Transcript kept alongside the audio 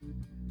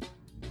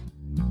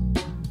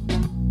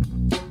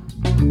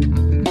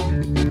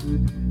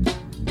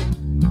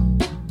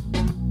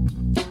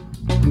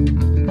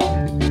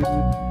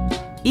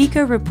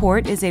Eco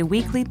Report is a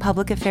weekly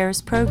public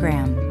affairs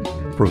program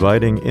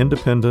providing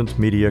independent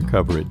media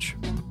coverage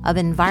of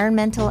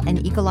environmental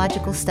and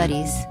ecological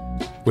studies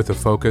with a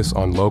focus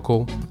on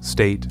local,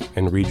 state,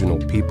 and regional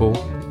people,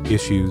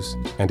 issues,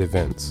 and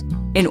events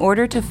in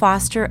order to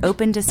foster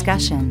open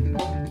discussion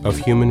of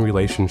human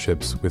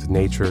relationships with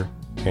nature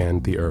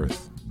and the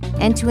earth,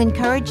 and to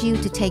encourage you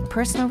to take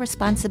personal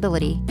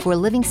responsibility for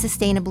living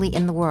sustainably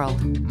in the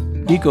world.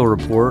 Eco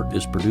Report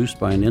is produced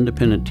by an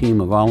independent team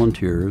of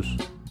volunteers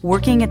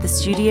working at the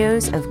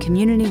studios of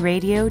Community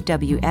Radio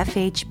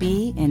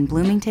WFHB in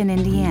Bloomington,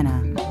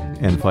 Indiana,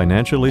 and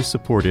financially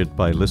supported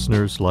by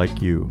listeners like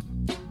you.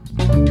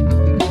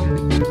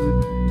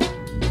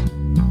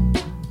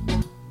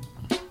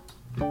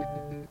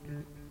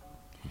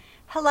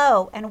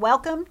 Hello and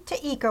welcome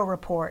to Eco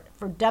Report.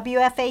 For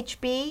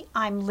WFHB,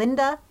 I'm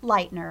Linda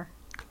Lightner.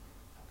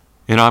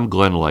 And I'm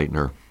Glenn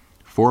Lightner.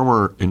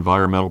 Former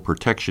Environmental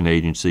Protection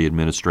Agency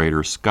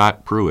Administrator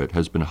Scott Pruitt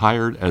has been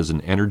hired as an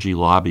energy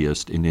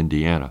lobbyist in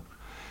Indiana.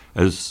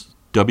 As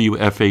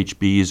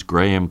WFHB's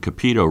Graham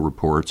Capito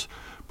reports,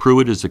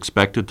 Pruitt is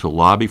expected to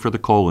lobby for the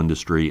coal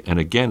industry and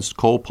against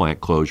coal plant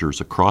closures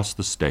across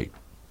the state.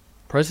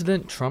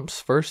 President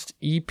Trump's first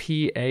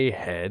EPA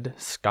head,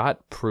 Scott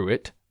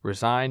Pruitt,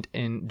 resigned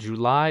in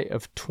July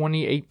of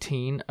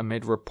 2018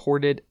 amid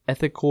reported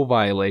ethical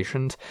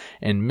violations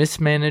and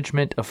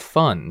mismanagement of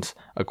funds,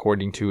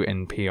 according to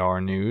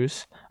NPR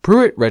News.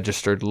 Pruitt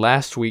registered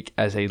last week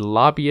as a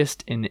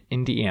lobbyist in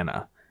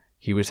Indiana.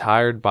 He was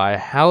hired by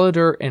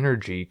Hallador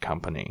Energy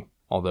Company.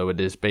 Although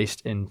it is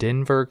based in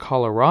Denver,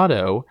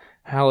 Colorado,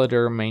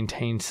 Hallador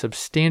maintains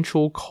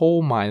substantial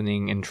coal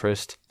mining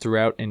interests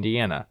throughout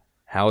Indiana.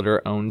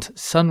 Hallador owns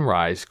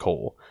Sunrise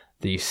Coal,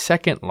 the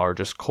second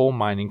largest coal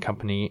mining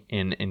company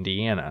in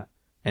Indiana.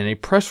 In a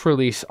press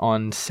release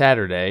on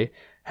Saturday,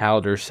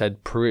 Hallador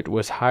said Pruitt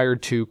was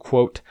hired to,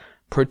 quote,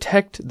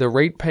 protect the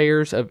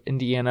ratepayers of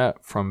Indiana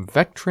from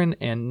Vectren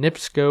and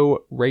NIPSCO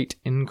rate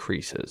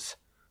increases.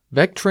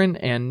 Vectren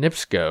and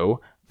NIPSCO,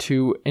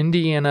 two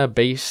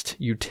Indiana-based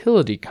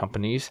utility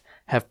companies,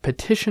 have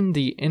petitioned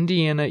the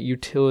Indiana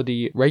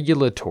Utility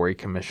Regulatory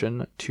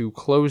Commission to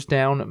close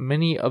down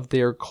many of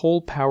their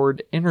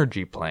coal-powered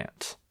energy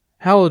plants.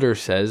 Hallador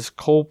says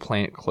coal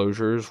plant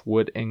closures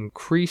would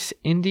increase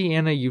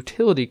Indiana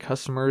utility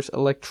customers'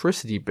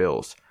 electricity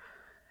bills.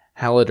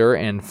 Hallador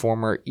and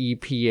former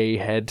EPA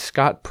head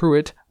Scott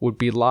Pruitt would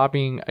be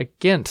lobbying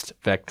against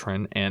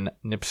Vectren and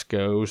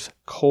NIPSCO's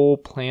coal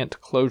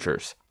plant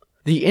closures.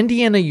 The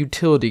Indiana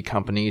utility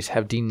companies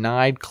have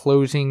denied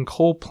closing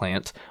coal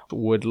plants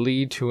would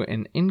lead to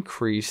an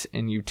increase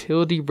in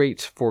utility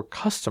rates for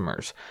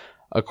customers,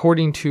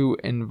 according to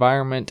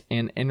Environment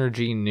and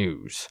Energy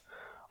News.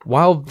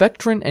 While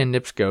Vectren and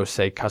NIPSCO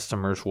say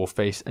customers will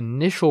face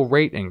initial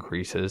rate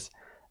increases,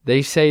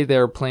 they say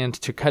their plans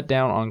to cut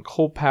down on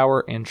coal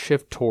power and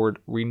shift toward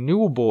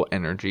renewable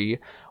energy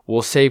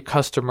will save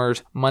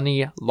customers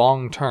money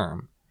long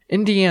term.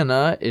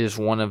 Indiana is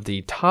one of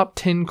the top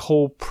 10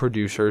 coal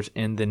producers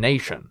in the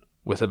nation,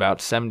 with about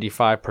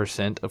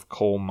 75% of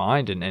coal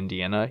mined in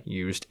Indiana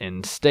used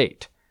in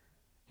state.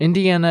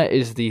 Indiana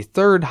is the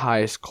third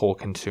highest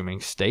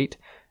coal-consuming state,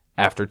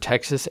 after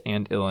Texas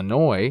and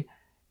Illinois,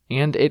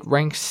 and it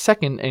ranks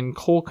second in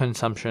coal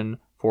consumption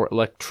for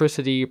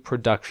electricity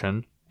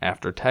production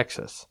after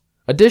Texas.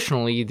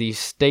 Additionally, the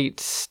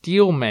state's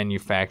steel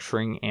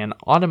manufacturing and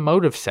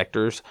automotive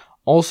sectors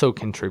also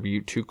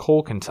contribute to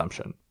coal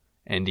consumption.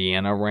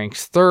 Indiana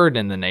ranks third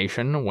in the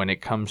nation when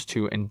it comes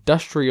to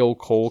industrial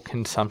coal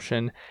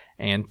consumption,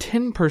 and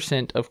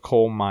 10% of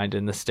coal mined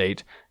in the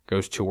state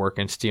goes to work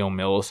in steel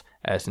mills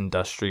as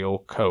industrial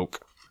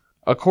coke.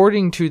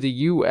 According to the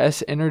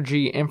U.S.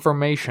 Energy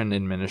Information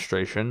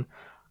Administration,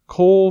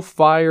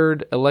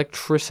 coal-fired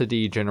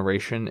electricity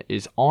generation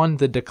is on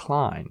the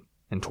decline.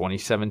 In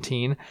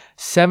 2017,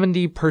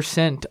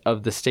 70%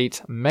 of the state's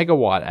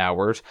megawatt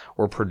hours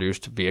were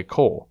produced via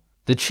coal.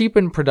 The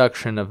cheapened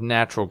production of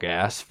natural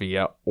gas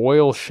via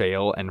oil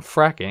shale and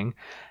fracking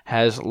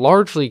has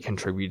largely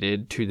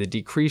contributed to the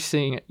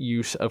decreasing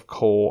use of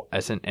coal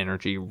as an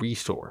energy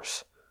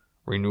resource.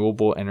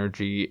 Renewable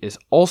energy is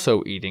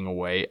also eating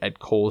away at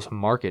coal's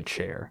market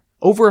share.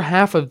 Over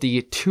half of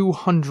the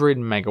 200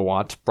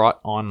 megawatts brought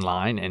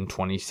online in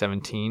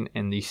 2017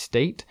 in the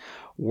state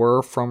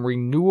were from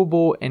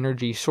renewable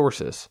energy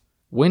sources.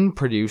 Wind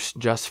produced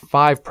just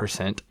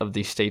 5% of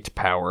the state's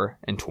power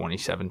in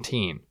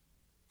 2017.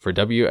 For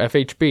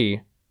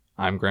WFHB,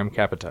 I'm Graham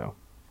Capito.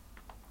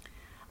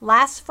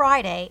 Last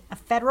Friday, a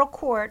federal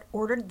court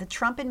ordered the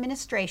Trump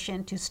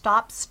administration to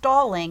stop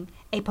stalling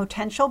a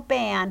potential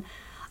ban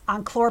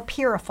on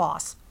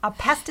chlorpyrifos, a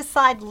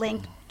pesticide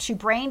linked to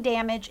brain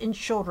damage in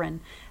children.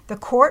 The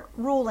court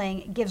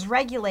ruling gives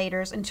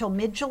regulators until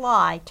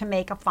mid-July to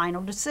make a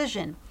final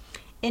decision.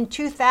 In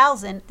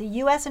 2000, the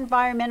U.S.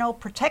 Environmental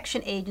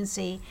Protection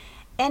Agency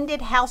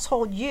ended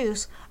household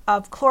use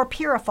of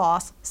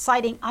chlorpyrifos,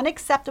 citing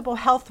unacceptable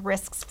health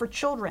risks for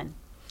children.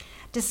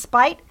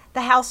 Despite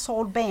the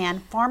household ban,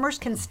 farmers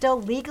can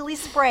still legally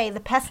spray the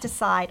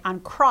pesticide on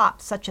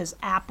crops such as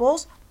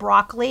apples,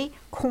 broccoli,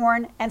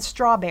 corn, and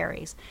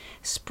strawberries.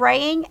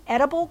 Spraying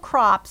edible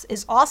crops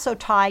is also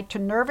tied to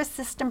nervous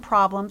system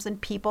problems in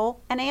people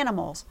and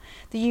animals.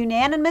 The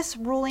unanimous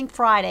ruling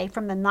Friday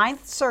from the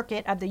Ninth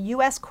Circuit of the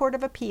U.S. Court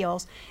of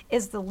Appeals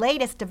is the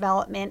latest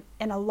development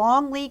in a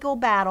long legal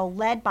battle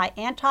led by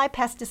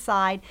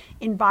anti-pesticide,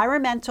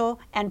 environmental,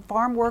 and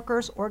farm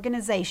workers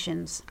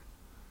organizations.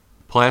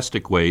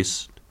 Plastic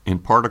waste, in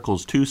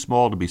particles too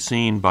small to be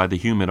seen by the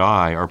human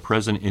eye, are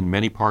present in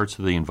many parts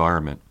of the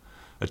environment.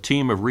 A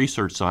team of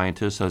research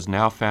scientists has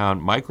now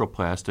found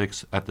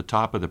microplastics at the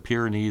top of the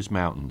Pyrenees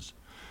Mountains.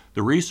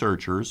 The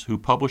researchers, who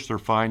published their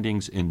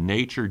findings in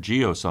Nature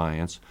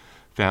Geoscience,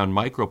 found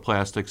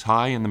microplastics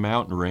high in the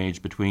mountain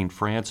range between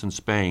France and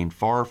Spain,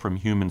 far from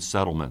human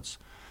settlements.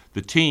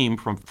 The team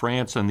from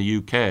France and the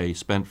UK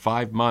spent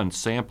 5 months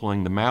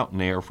sampling the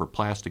mountain air for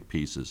plastic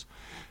pieces.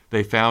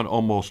 They found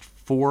almost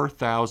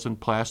 4,000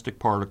 plastic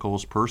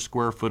particles per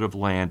square foot of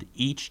land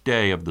each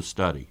day of the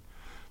study.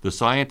 The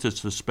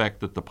scientists suspect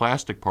that the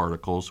plastic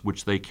particles,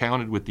 which they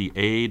counted with the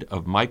aid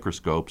of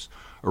microscopes,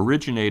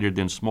 originated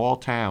in small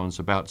towns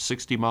about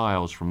 60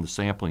 miles from the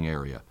sampling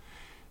area.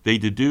 They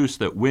deduce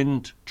that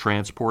wind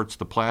transports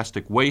the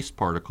plastic waste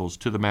particles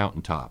to the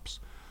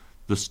mountaintops.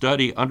 The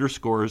study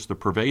underscores the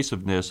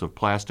pervasiveness of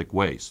plastic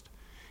waste.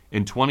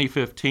 In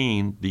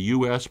 2015, the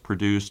U.S.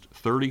 produced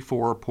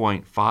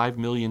 34.5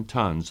 million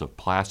tons of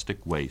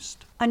plastic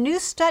waste. A new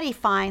study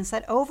finds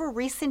that over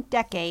recent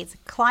decades,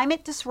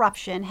 climate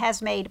disruption has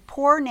made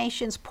poor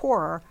nations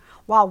poorer,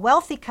 while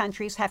wealthy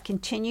countries have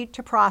continued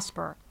to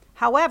prosper.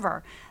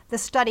 However, the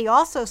study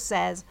also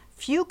says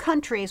few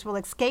countries will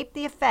escape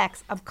the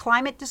effects of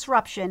climate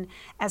disruption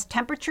as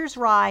temperatures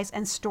rise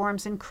and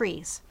storms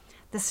increase.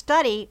 The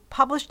study,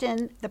 published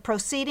in the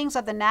Proceedings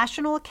of the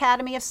National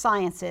Academy of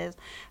Sciences,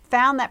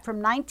 found that from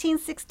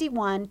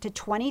 1961 to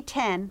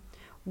 2010,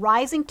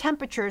 rising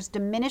temperatures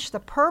diminished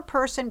the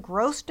per-person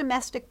gross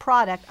domestic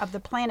product of the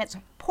planet's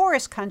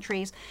poorest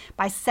countries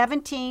by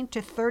 17 to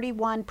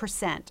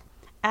 31%.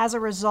 As a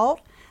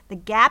result, the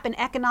gap in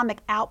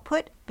economic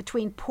output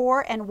between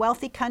poor and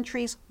wealthy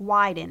countries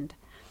widened.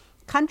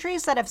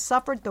 Countries that have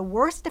suffered the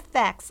worst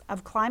effects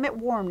of climate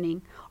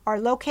warming are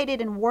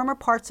located in warmer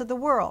parts of the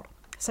world,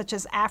 such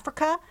as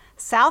Africa,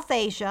 South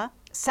Asia,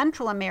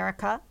 Central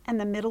America, and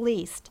the Middle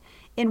East.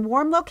 In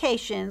warm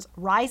locations,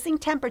 rising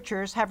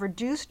temperatures have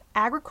reduced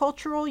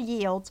agricultural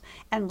yields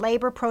and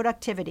labor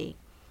productivity.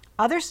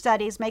 Other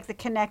studies make the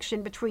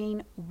connection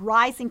between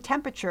rising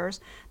temperatures,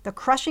 the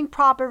crushing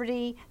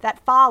poverty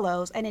that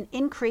follows, and an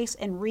increase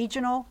in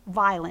regional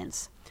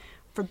violence.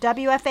 For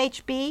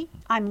WFHB,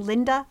 I'm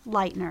Linda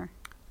Lightner.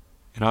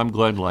 And I'm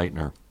Glenn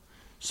Lightner.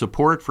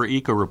 Support for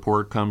Eco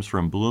Report comes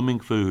from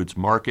Blooming Foods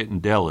Market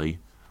and Deli,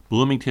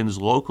 Bloomington's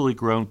locally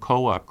grown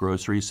co-op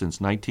grocery since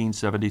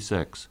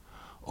 1976,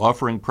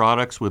 offering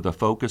products with a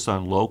focus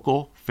on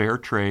local, fair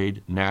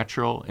trade,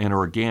 natural, and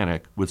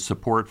organic, with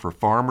support for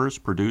farmers,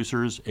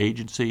 producers,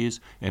 agencies,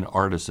 and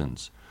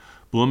artisans.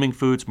 Blooming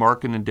Foods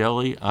Market and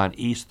Deli on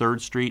East 3rd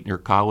Street near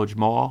College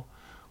Mall,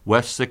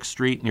 West 6th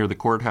Street near the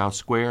Courthouse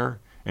Square,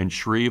 and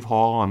Shreve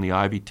Hall on the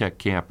Ivy Tech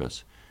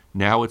campus.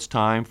 Now it's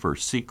time for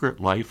Secret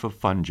Life of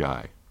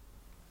Fungi.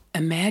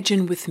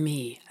 Imagine with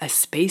me a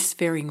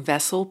spacefaring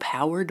vessel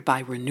powered by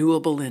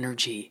renewable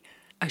energy,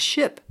 a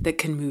ship that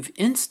can move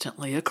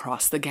instantly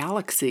across the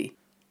galaxy.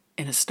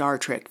 In a Star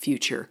Trek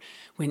future,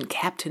 when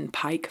Captain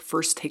Pike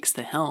first takes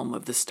the helm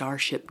of the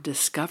starship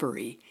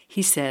Discovery,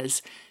 he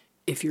says,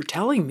 "If you're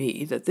telling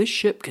me that this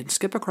ship can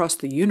skip across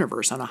the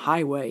universe on a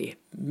highway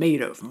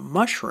made of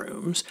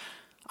mushrooms,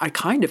 I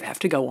kind of have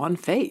to go on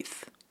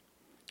faith."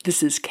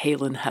 This is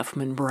Kalynn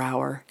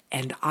Huffman-Brower,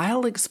 and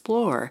I'll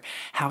explore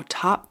how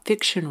top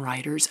fiction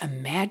writers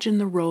imagine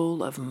the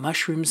role of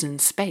mushrooms in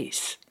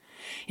space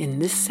in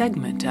this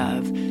segment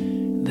of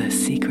The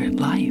Secret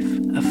Life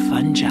of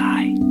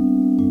Fungi.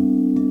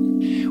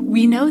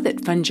 We know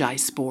that fungi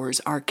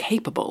spores are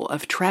capable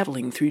of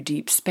traveling through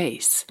deep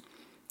space.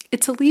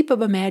 It's a leap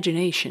of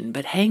imagination,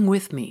 but hang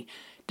with me.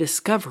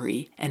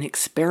 Discovery, an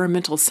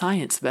experimental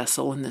science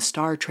vessel in the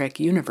Star Trek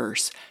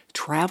universe,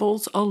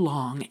 travels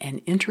along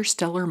an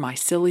interstellar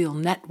mycelial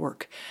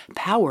network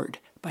powered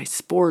by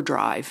spore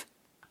drive.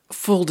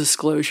 Full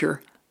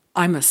disclosure,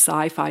 I'm a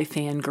sci-fi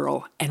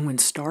fangirl, and when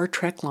Star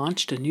Trek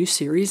launched a new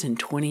series in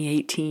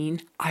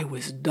 2018, I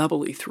was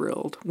doubly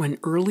thrilled when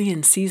early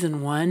in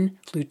Season 1,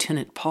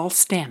 Lieutenant Paul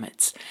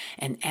Stamets,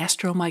 an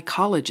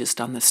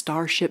astromycologist on the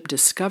starship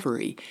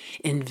Discovery,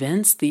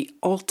 invents the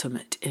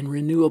ultimate in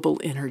renewable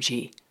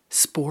energy,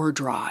 spore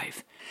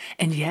drive.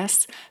 And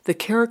yes, the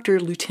character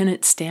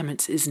Lieutenant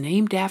Stamets is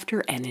named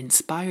after and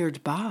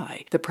inspired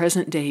by the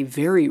present-day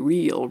very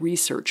real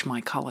research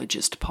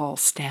mycologist Paul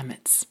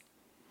Stamets.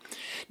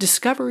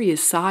 Discovery is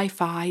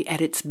sci-fi at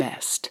its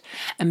best,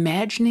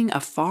 imagining a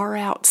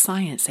far-out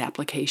science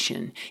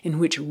application in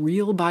which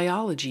real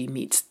biology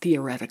meets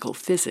theoretical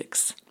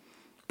physics.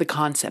 The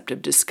concept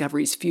of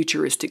Discovery's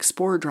futuristic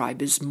spore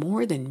drive is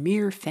more than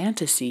mere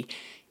fantasy.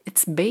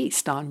 It's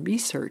based on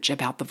research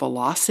about the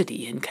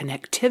velocity and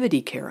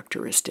connectivity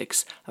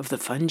characteristics of the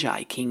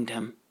fungi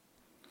kingdom.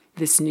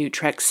 This new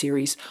Trek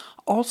series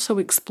also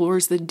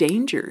explores the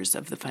dangers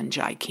of the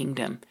fungi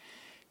kingdom.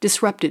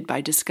 Disrupted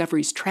by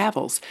Discovery's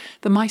travels,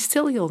 the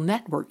mycelial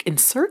network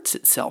inserts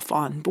itself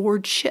on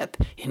board ship,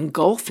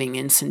 engulfing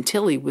in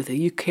scintilla with a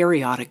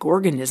eukaryotic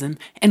organism,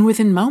 and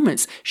within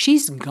moments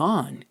she's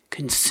gone,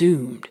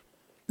 consumed.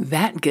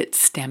 That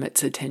gets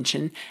Stamets'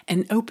 attention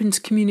and opens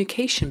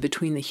communication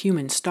between the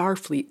human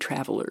Starfleet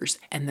travelers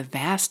and the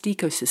vast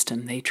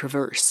ecosystem they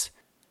traverse.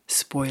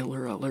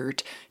 Spoiler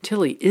alert,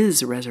 Tilly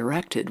is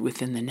resurrected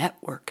within the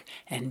network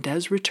and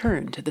does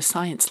return to the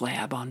science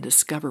lab on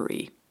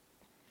Discovery.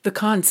 The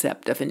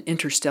concept of an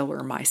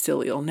interstellar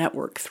mycelial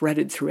network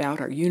threaded throughout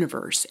our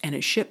universe and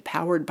a ship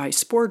powered by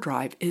spore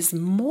drive is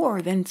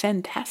more than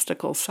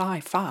fantastical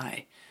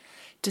sci-fi.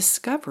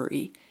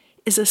 Discovery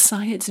is a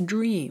science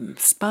dream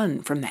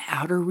spun from the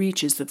outer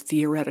reaches of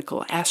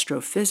theoretical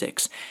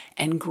astrophysics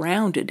and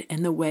grounded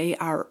in the way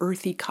our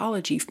Earth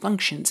ecology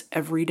functions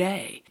every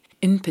day.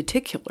 In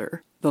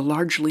particular, the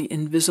largely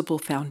invisible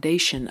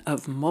foundation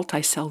of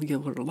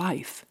multicellular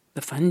life,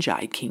 the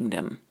fungi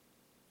kingdom.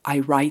 I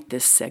write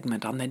this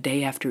segment on the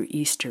day after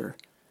Easter,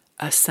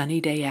 a sunny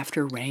day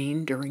after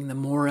rain during the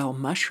morel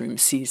mushroom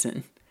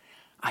season.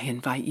 I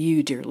invite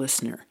you, dear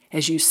listener,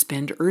 as you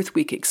spend Earth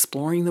Week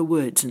exploring the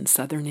woods in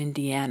southern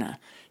Indiana,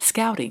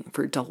 scouting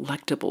for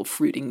delectable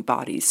fruiting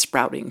bodies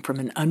sprouting from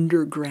an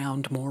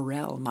underground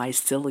morel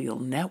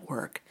mycelial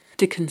network,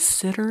 to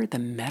consider the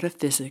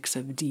metaphysics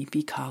of deep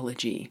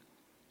ecology.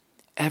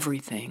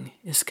 Everything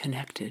is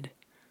connected.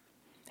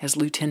 As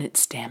Lieutenant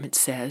Stamets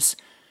says,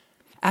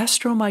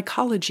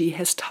 astromycology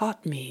has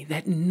taught me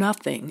that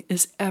nothing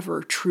is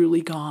ever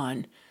truly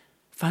gone.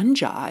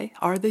 Fungi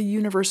are the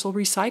universal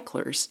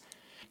recyclers.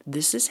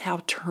 This is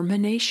how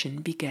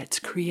termination begets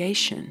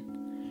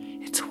creation.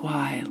 It's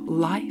why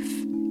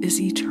life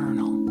is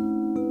eternal.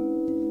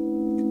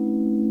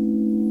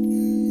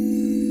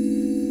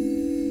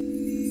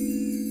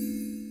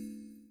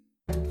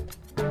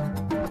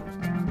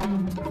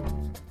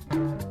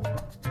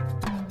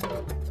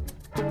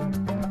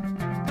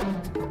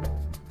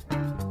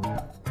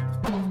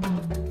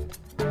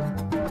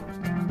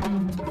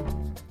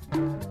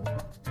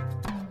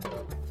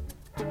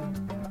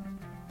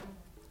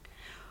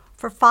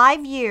 For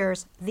 5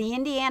 years, the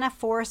Indiana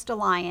Forest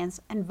Alliance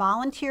and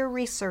volunteer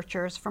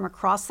researchers from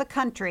across the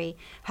country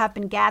have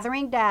been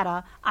gathering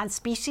data on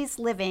species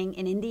living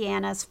in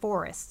Indiana's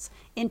forests.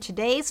 In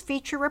today's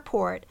feature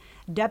report,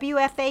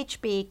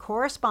 WFHB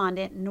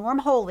correspondent Norm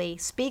Holy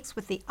speaks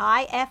with the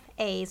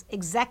IFA's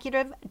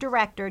executive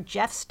director,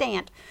 Jeff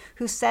Stant,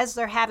 who says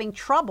they're having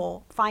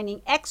trouble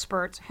finding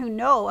experts who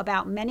know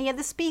about many of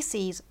the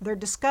species they're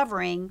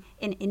discovering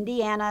in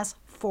Indiana's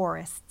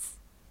forests.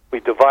 We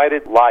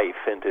divided life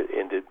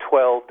into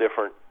 12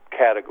 different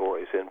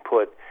categories and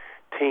put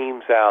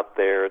teams out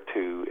there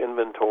to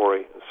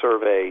inventory,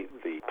 survey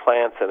the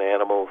plants and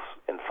animals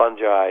and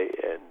fungi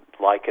and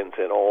lichens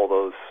and all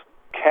those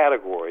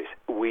categories.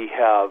 We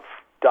have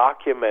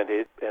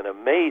documented an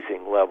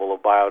amazing level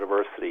of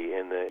biodiversity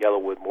in the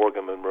Yellowwood,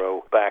 Morgan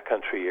Monroe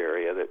backcountry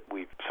area that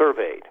we've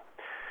surveyed.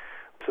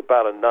 It's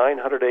about a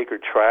 900-acre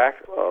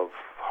tract of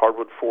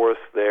hardwood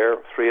forest there.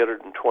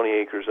 320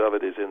 acres of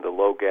it is in the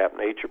Low Gap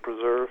Nature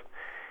Preserve,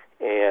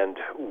 and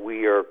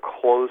we are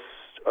close.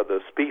 The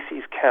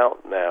species count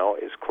now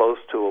is close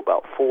to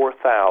about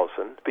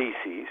 4,000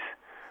 species,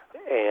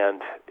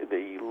 and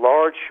the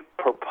large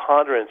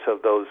preponderance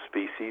of those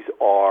species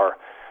are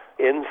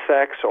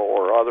insects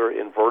or other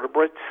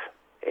invertebrates,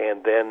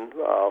 and then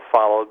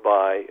followed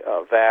by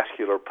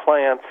vascular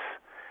plants,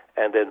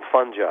 and then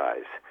fungi.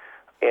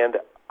 And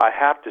I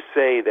have to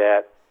say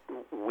that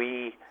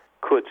we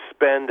could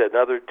spend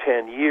another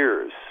 10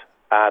 years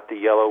at the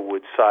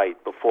Yellowwood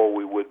site before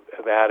we would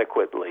have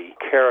adequately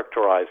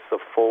characterized the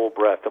full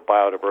breadth of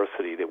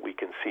biodiversity that we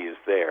can see is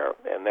there.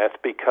 And that's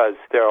because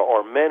there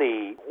are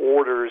many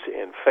orders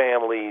and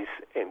families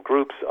and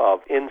groups of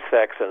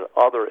insects and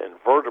other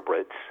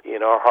invertebrates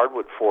in our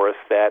hardwood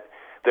forests that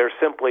there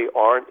simply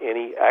aren't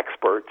any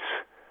experts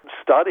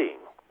studying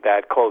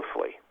that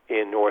closely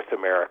in North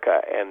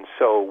America. And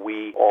so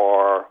we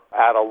are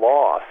at a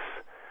loss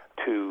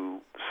to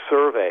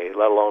survey,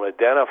 let alone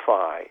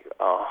identify,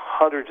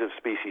 hundreds of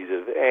species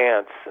of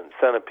ants and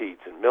centipedes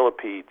and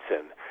millipedes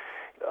and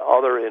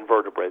other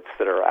invertebrates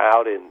that are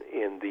out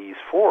in these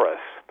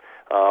forests.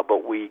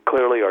 But we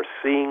clearly are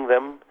seeing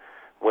them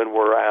when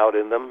we're out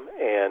in them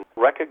and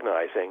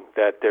recognizing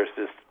that there's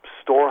this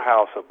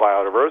storehouse of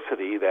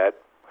biodiversity that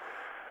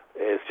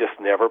has just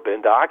never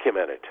been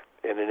documented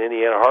in an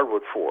Indiana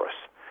hardwood forest.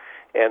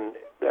 And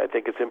I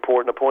think it's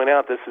important to point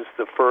out this is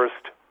the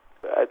first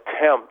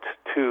attempt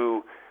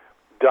to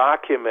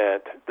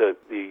document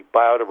the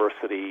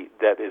biodiversity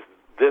that is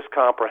this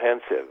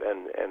comprehensive,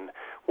 and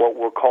what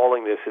we're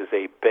calling this is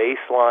a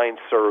baseline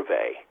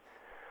survey,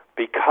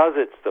 because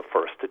it's the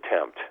first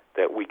attempt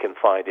that we can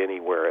find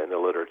anywhere in the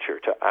literature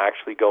to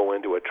actually go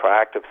into a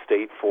tract of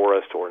state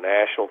forest or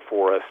national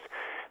forest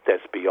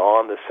that's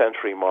beyond the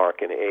century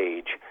mark in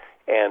age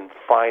and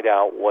find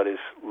out what is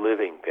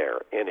living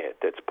there in it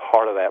that's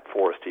part of that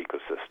forest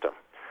ecosystem.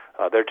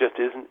 There just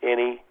isn't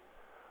any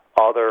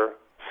other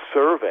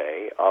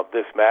survey of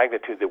this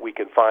magnitude that we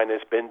can find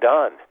that's been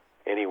done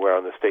anywhere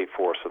on the state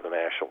forests or the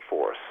national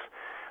forests,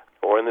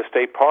 or in the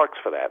state parks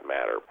for that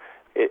matter.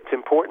 It's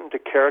important to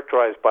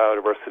characterize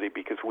biodiversity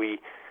because we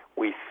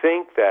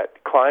think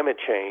that climate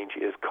change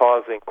is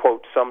causing,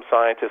 quote, some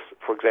scientists,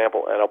 for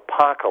example, an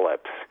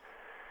apocalypse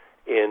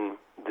in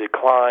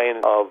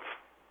decline of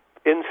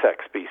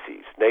insect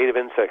species, native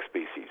insect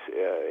species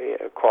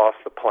across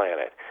the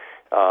planet.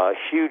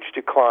 Huge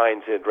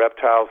declines in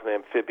reptiles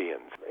and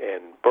amphibians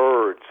and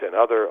birds and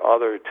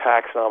other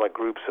taxonomic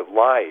groups of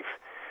life,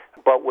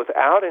 but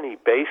without any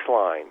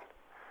baseline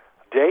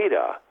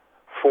data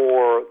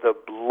for the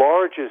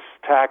largest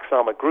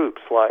taxonomic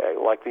groups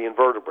like the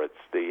invertebrates,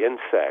 the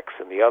insects,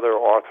 and the other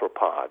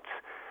arthropods.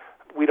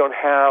 We don't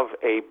have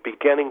a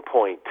beginning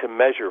point to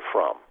measure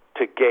from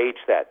to gauge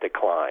that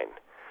decline.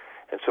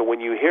 And so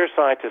when you hear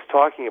scientists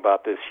talking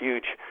about this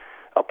huge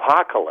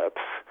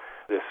apocalypse,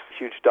 this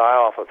huge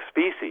die-off of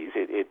species,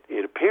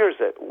 it appears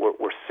that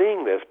we're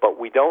seeing this, but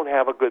we don't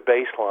have a good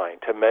baseline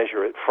to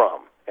measure it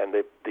from. And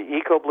the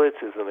Eco-Blitz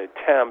is an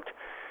attempt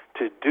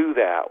to do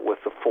that with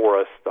the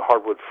forests, the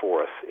hardwood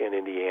forests in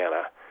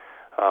Indiana,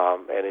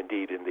 and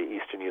indeed in the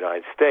eastern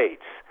United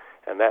States.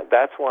 And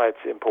that's why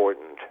it's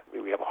important.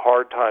 We have a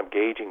hard time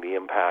gauging the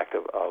impact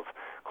of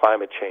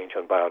climate change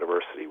on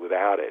biodiversity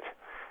without it.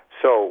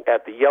 So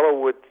at the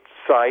Yellowwood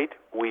site,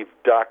 we've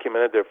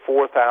documented there are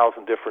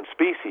 4,000 different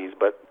species,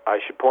 but I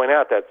should point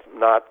out that's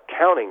not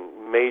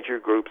counting major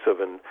groups of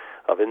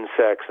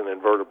insects and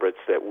invertebrates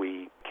that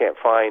we can't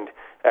find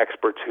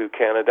experts who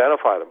can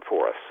identify them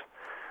for us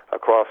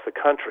across the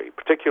country,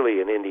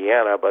 particularly in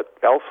Indiana, but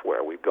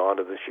elsewhere. We've gone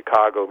to the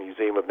Chicago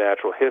Museum of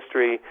Natural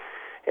History,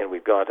 and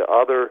we've gone to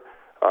other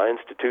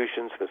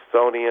institutions,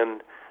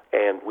 Smithsonian,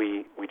 and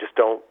we just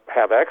don't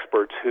have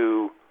experts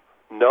who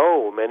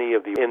know many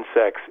of the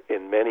insects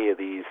in many of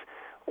these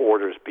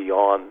orders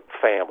beyond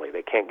family.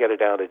 They can't get it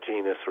down to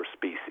genus or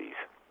species.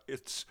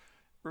 It's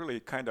really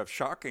kind of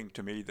shocking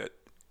to me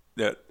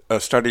that a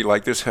study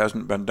like this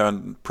hasn't been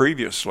done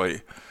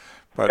previously.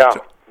 But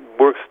yeah,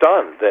 we're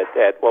stunned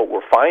at what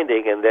we're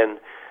finding, and then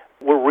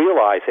we're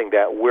realizing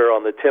that we're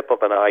on the tip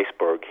of an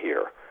iceberg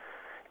here,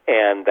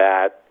 and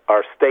that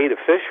our state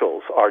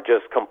officials are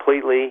just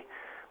completely,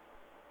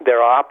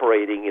 they're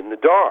operating in the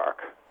dark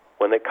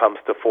when it comes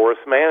to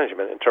forest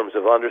management in terms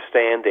of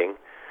understanding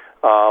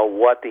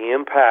what the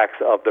impacts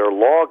of their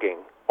logging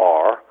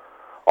are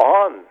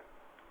on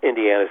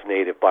Indiana's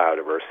native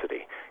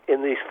biodiversity.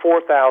 In these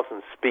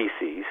 4,000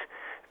 species,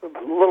 a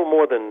little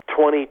more than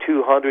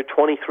 2,200,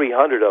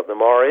 2,300 of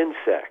them are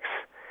insects.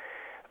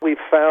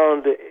 We've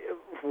found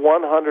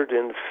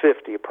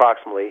 150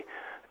 approximately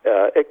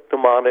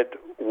ichneumoniid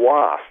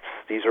wasps.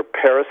 These are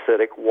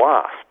parasitic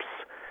wasps.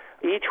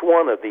 Each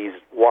one of these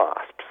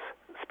wasps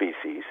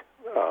species,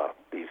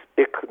 these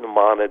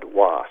ichneumoniid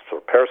wasps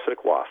or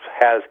parasitic wasps,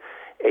 has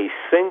a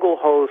single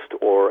host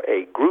or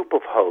a group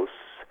of hosts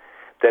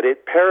that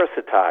it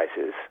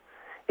parasitizes.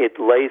 It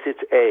lays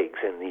its eggs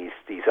in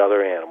these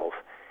other animals.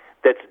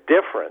 That's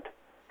different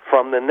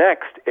from the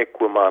next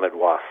ichneumoniid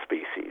wasp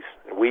species.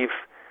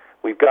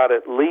 We've got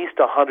at least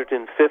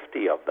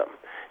 150 of them.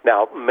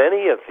 Now,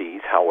 many of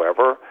these,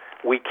 however,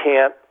 we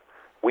can't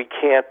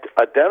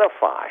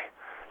identify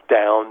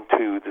down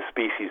to the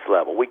species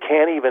level. We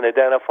can't even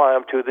identify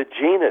them to the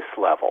genus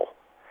level.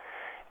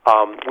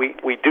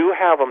 We do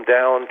have them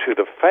down to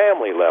the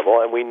family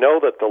level, and we know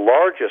that the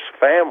largest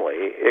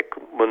family,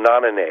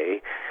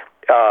 Ichneumonidae,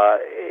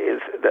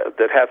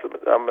 that has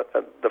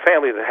the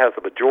family that has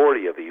the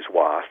majority of these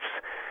wasps.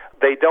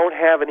 They don't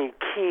have any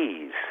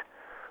keys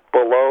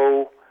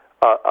below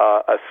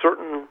a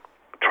certain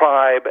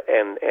tribe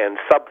and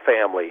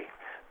subfamily,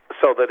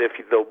 so that if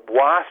the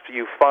wasp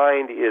you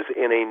find is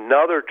in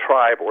another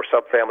tribe or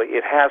subfamily,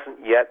 it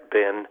hasn't yet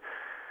been.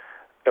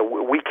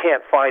 We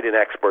can't find an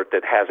expert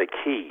that has a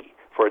key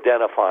for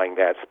identifying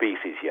that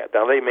species yet.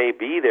 Now, they may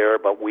be there,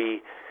 but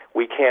we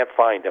can't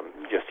find them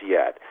just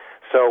yet.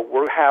 So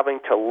we're having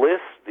to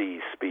list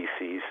these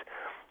species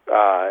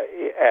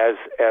as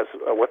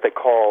what they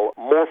call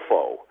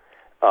morpho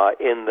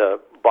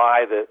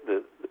by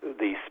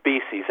the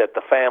species at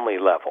the family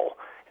level,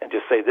 and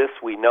just say this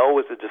we know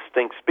is a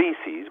distinct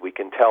species. We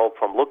can tell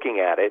from looking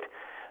at it,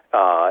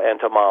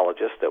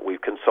 entomologists that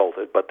we've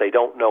consulted, but they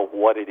don't know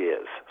what it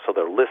is. So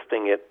they're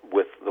listing it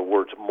with the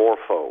words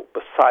morpho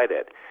beside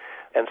it.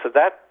 And so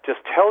that just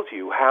tells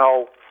you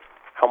how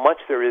much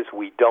there is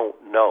we don't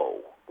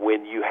know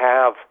when you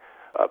have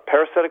a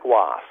parasitic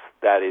wasp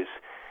that is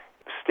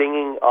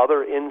stinging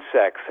other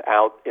insects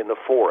out in the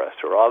forest,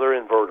 or other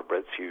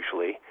invertebrates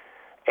usually,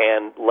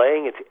 and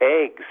laying its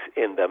eggs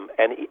in them.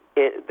 And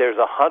there's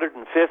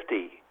 150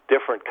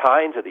 different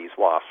kinds of these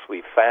wasps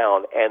we've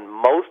found, and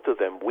most of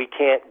them we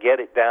can't get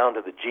it down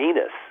to the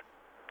genus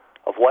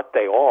of what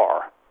they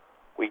are.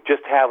 We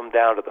just have them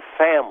down to the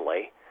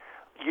family.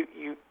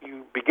 you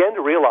begin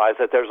to realize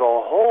that there's a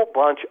whole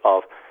bunch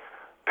of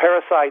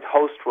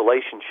parasite-host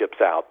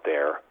relationships out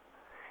there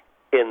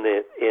in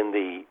the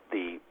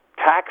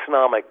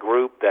taxonomic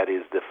group that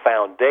is the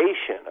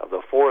foundation of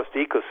the forest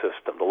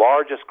ecosystem, the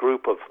largest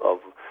group of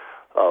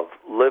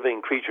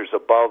living creatures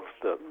above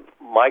the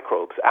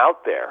microbes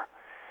out there,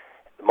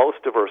 the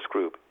most diverse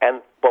group,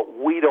 but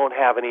we don't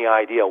have any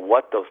idea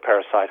what those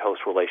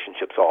parasite-host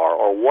relationships are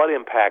or what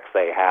impacts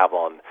they have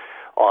on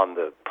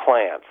the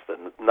plants, the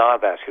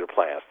non-vascular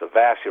plants, the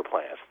vascular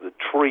plants, the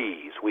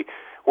trees. We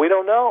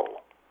don't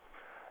know.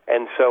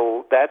 And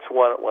so that's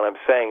what I'm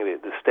saying,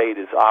 that the state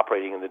is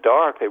operating in the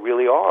dark. They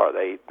really are.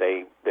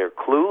 They're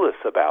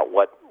clueless about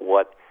what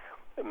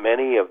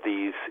many of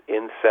these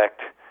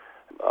insect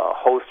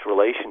host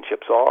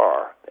relationships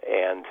are,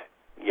 and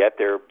yet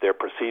they're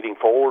proceeding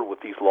forward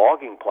with these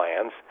logging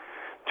plans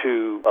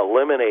to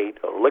eliminate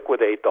or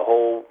liquidate the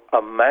whole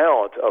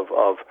amount of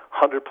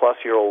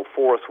 100-plus-year-old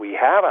forests we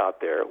have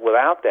out there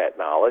without that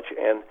knowledge.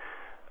 And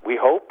we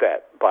hope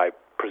that by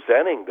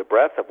presenting the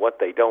breadth of what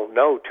they don't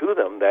know to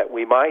them, that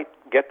we might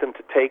get them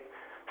to take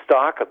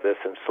stock of this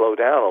and slow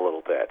down a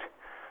little bit.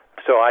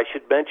 So I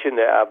should mention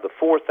that of the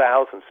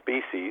 4,000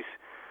 species,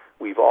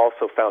 we've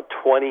also found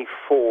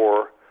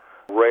 24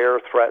 rare,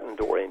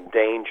 threatened, or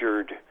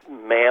endangered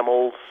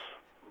mammals,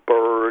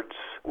 birds,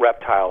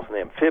 reptiles, and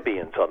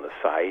amphibians on the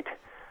site.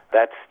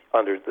 That's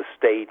under the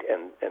state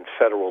and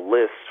federal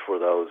lists for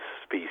those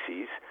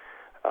species.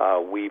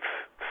 We've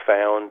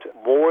found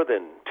more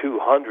than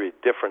 200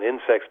 different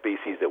insect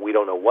species that we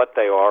don't know what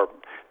they are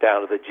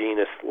down to the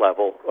genus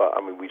level.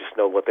 We just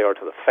know what they are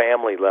to the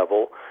family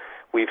level.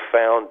 We've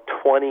found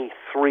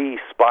 23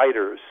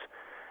 spiders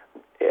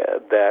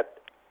that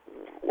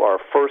are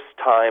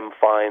first-time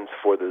finds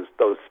for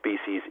those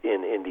species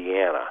in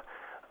Indiana.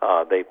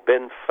 They've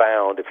been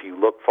found, if you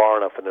look far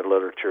enough in the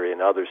literature,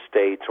 in other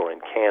states or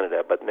in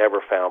Canada, but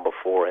never found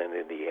before in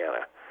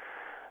Indiana.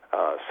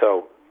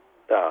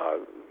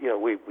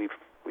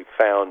 We've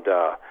found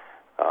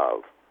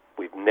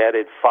we've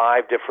netted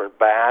 5 different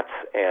bats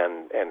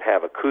and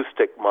have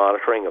acoustic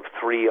monitoring of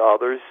 3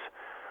 others.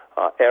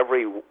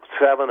 Every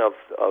 7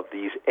 of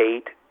these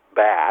 8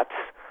 bats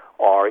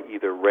are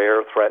either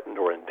rare, threatened,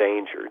 or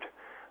endangered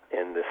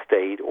in the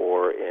state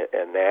or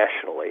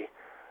nationally.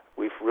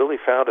 We've really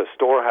found a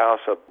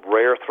storehouse of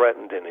rare,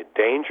 threatened, and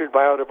endangered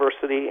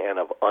biodiversity, and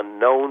of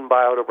unknown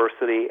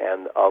biodiversity,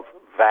 and of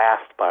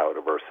vast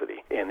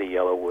biodiversity in the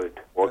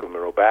Yellowwood, Oregon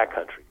Monroe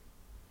backcountry.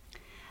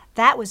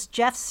 That was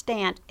Jeff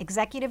Stant,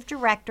 Executive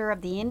Director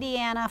of the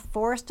Indiana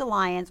Forest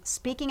Alliance,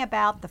 speaking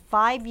about the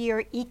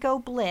 5-year Eco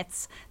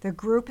Blitz the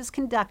group is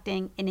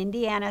conducting in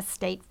Indiana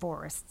state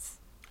forests.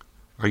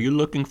 Are you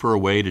looking for a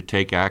way to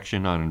take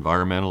action on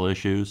environmental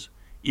issues?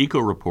 Eco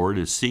Report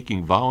is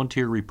seeking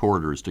volunteer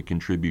reporters to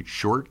contribute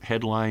short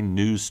headline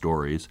news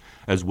stories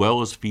as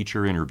well as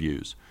feature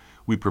interviews.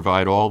 We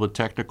provide all the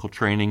technical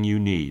training you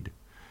need.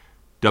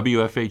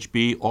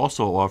 WFHB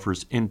also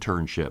offers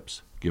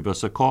internships. Give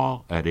us a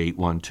call at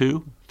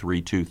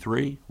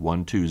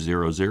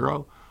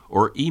 812-323-1200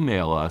 or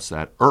email us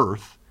at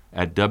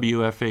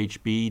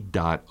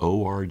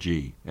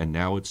earth@wfhb.org. And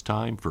now it's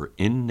time for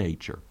In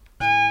Nature.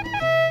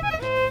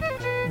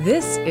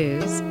 This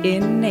is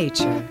In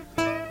Nature.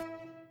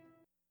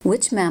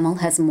 Which mammal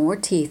has more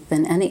teeth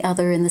than any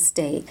other in the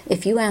state?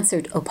 If you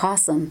answered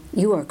opossum,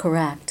 you are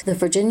correct. The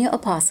Virginia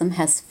opossum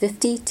has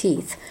 50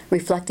 teeth,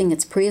 reflecting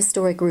its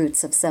prehistoric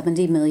roots of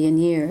 70 million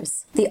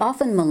years. The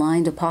often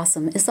maligned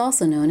opossum is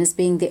also known as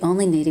being the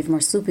only native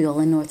marsupial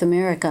in North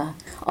America.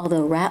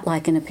 Although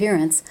rat-like in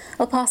appearance,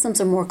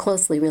 opossums are more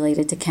closely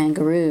related to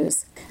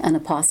kangaroos. An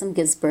opossum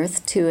gives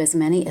birth to as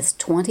many as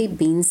 20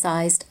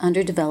 bean-sized,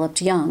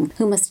 underdeveloped young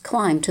who must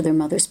climb to their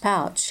mother's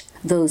pouch.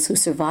 Those who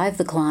survive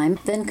the climb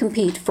then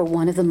compete for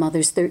one of the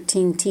mother's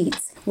 13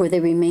 teats, where they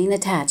remain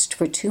attached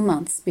for 2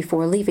 months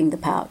before leaving the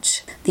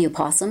pouch. The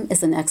opossum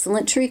is an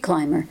excellent tree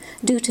climber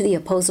due to the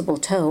opposable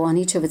toe on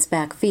each of its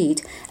back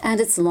feet and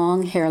its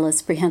long,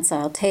 hairless,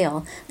 prehensile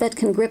tail that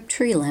can grip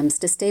tree limbs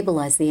to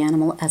stabilize the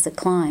animal as it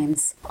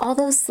climbs.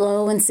 Although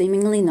slow and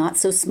seemingly not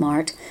so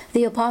smart,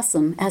 the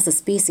opossum, as a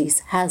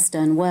species, has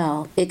done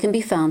well. It can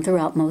be found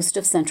throughout most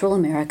of Central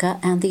America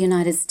and the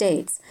United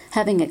States,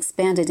 having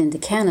expanded into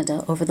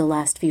Canada over the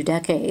last few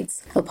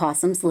decades.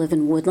 Opossums live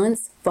in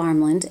woodlands,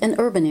 farmland, and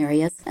urban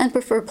areas and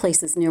prefer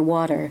places near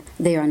water.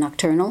 They are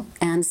nocturnal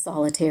and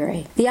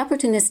solitary. The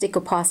opportunistic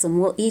opossum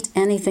will eat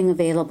anything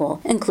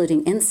available,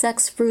 including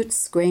insects,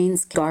 fruits,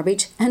 grains,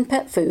 garbage, and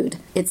pet food.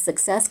 Its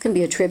success can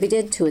be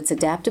attributed to its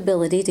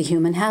adaptability to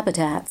human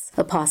habitats.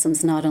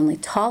 Opossums not only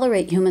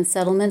tolerate human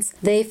settlements,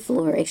 they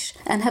flourish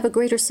and have a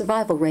greater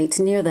survival rate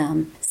near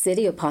them.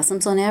 City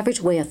opossums on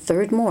average weigh a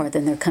third more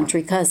than their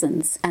country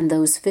cousins. And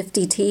those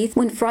 50 teeth,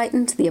 when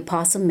frightened, the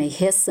opossum may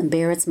hiss and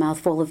bare its mouth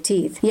full of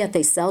teeth, yet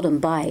they seldom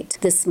bite.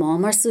 This small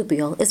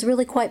marsupial is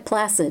really quite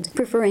placid,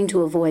 preferring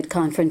to avoid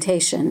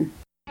confrontation.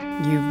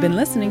 You've been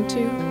listening to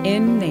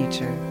In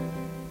Nature.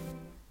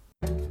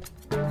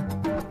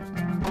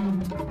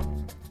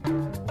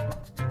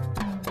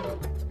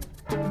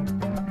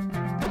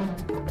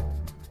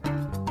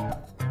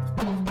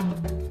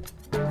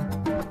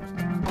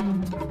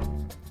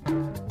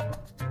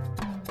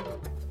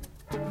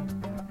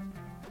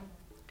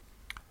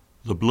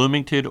 The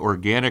Bloomington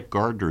Organic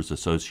Gardeners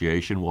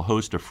Association will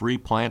host a free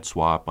plant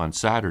swap on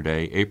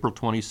Saturday, April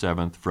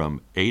 27th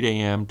from 8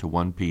 a.m. to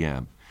 1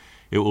 p.m.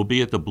 It will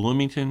be at the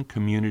Bloomington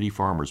Community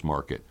Farmers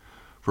Market.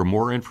 For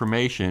more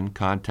information,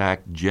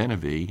 contact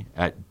Genevieve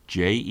at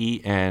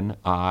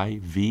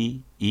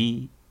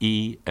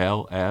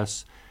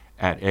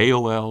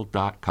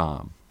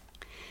JENIVEELS@AOL.com.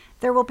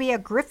 There will be a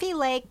Griffey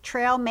Lake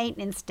Trail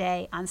Maintenance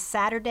Day on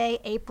Saturday,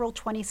 April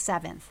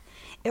 27th.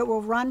 It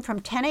will run from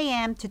 10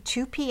 a.m. to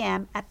 2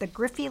 p.m. at the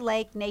Griffey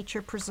Lake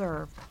Nature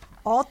Preserve.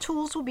 All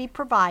tools will be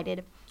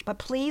provided, but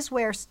please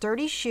wear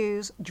sturdy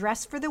shoes,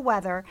 dress for the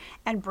weather,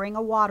 and bring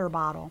a water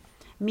bottle.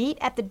 Meet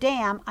at the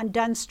dam on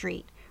Dunn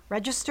Street.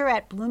 Register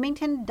at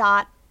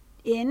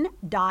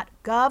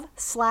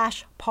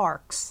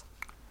bloomington.in.gov/parks.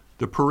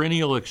 The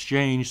Perennial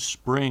Exchange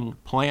Spring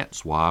Plant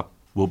Swap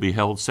will be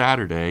held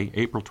Saturday,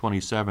 April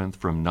 27th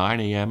from 9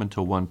 a.m.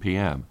 until 1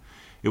 p.m.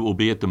 It will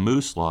be at the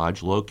Moose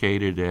Lodge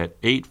located at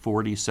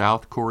 840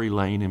 South Corey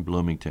Lane in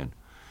Bloomington.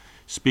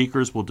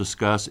 Speakers will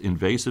discuss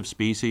invasive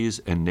species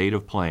and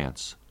native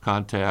plants.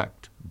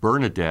 Contact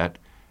Bernadette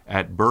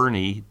at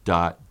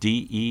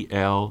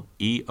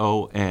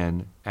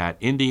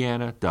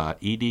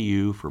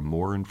bernie.deleon@indiana.edu for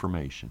more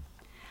information.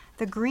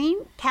 The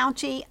Greene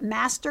County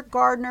Master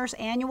Gardener's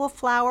Annual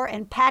Flower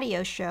and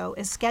Patio Show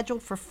is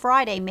scheduled for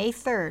Friday, May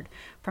 3rd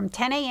from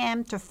 10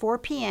 a.m. to 4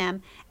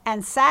 p.m.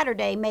 and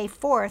Saturday, May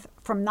 4th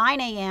from 9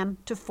 a.m.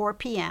 to 4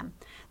 p.m.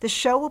 The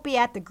show will be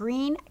at the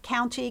Greene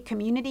County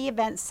Community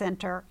Events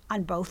Center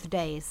on both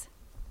days.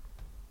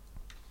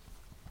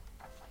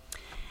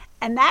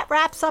 And that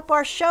wraps up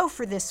our show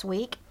for this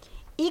week.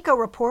 Eco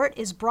Report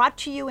is brought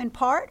to you in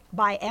part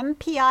by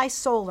MPI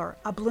Solar,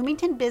 a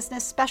Bloomington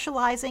business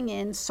specializing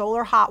in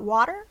solar hot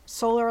water,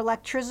 solar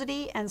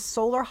electricity, and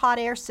solar hot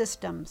air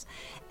systems.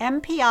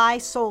 MPI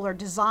Solar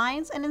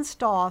designs and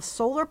installs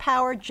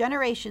solar-powered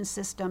generation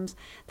systems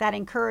that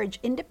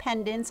encourage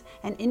independence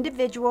and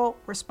individual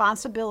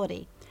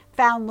responsibility.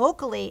 Found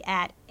locally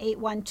at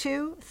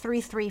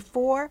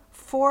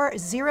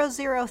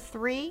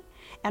 812-334-4003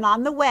 and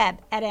on the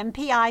web at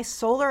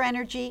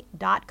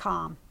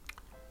mpisolarenergy.com.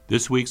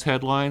 This week's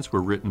headlines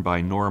were written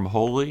by Norm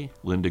Holy,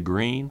 Linda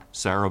Greene,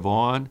 Sarah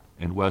Vaughan,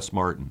 and Wes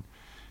Martin.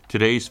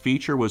 Today's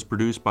feature was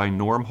produced by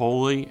Norm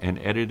Holy and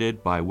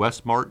edited by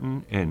Wes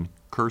Martin and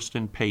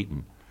Kirsten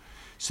Payton.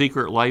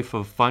 Secret Life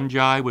of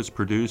Fungi was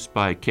produced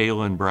by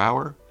Kalynn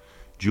Brower.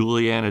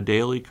 Julianna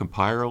Dailey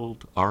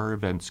compiled our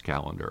events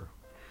calendar.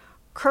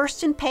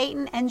 Kirsten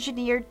Payton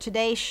engineered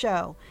today's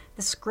show.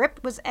 The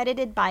script was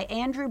edited by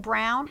Andrew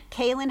Brown,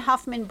 Kalynn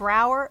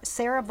Huffman-Brower,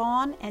 Sarah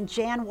Vaughan, and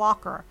Jan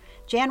Walker.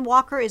 Jan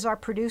Walker is our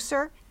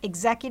producer.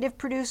 Executive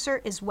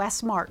producer is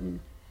Wes Martin.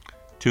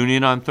 Tune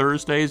in on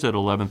Thursdays at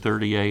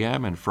 11:30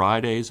 a.m. and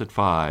Fridays at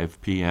 5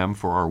 p.m.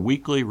 for our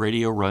weekly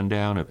radio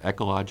rundown of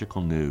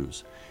ecological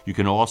news. You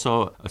can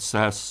also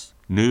access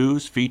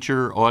news,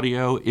 feature,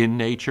 audio, in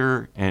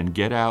nature, and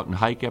get out and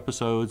hike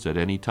episodes at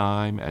any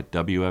time at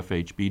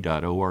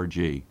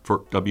WFHB.org. For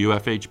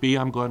WFHB,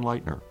 I'm Glenn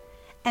Lightner.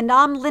 And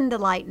I'm Linda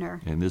Lightner.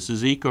 And this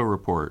is Eco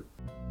Report.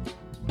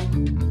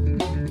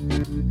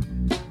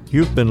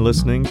 You've been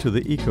listening to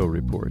the Eco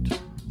Report,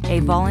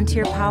 a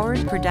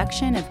volunteer-powered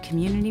production of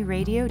Community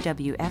Radio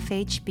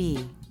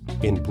WFHB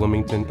in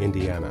Bloomington,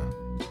 Indiana.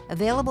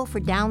 Available for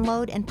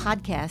download and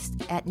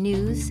podcast at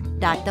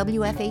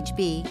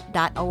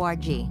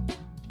news.wfhb.org.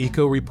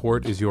 Eco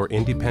Report is your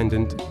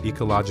independent,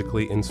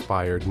 ecologically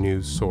inspired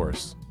news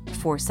source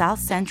for South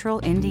Central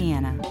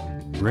Indiana,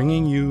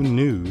 bringing you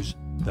news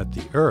that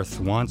the Earth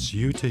wants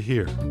you to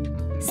hear.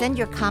 Send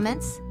your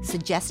comments,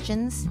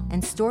 suggestions,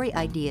 and story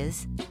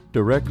ideas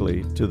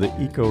directly to the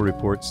Eco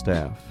Report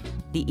staff.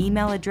 The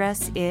email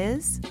address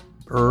is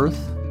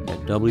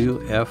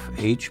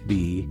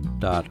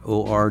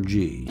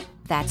earth@wfhb.org.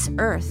 That's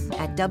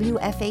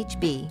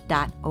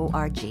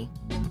earth@wfhb.org.